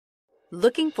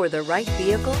Looking for the right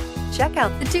vehicle? Check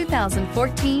out the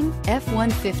 2014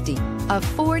 F-150. A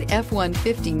Ford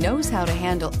F-150 knows how to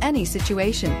handle any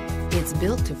situation. It's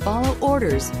built to follow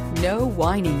orders, no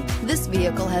whining. This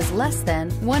vehicle has less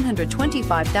than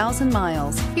 125,000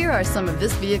 miles. Here are some of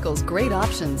this vehicle's great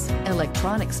options: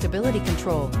 electronic stability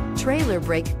control, trailer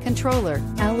brake controller,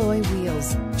 alloy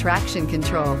wheels, traction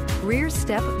control, rear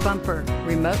step bumper,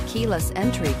 remote keyless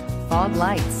entry, fog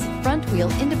lights, front wheel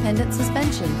independent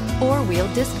suspension, four-wheel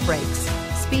disc brakes,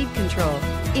 speed control.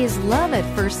 Is love at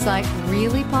first sight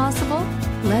really possible?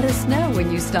 Let us know when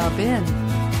you stop in.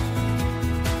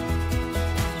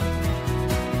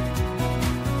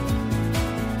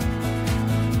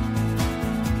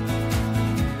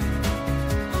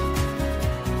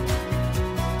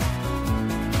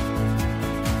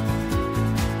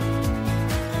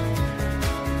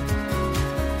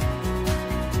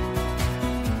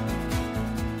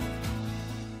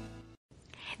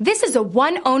 This is a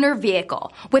one-owner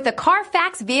vehicle with a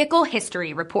Carfax Vehicle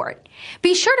History Report.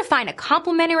 Be sure to find a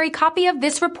complimentary copy of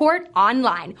this report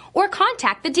online or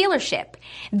contact the dealership.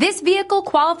 This vehicle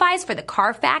qualifies for the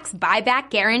Carfax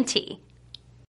Buyback Guarantee.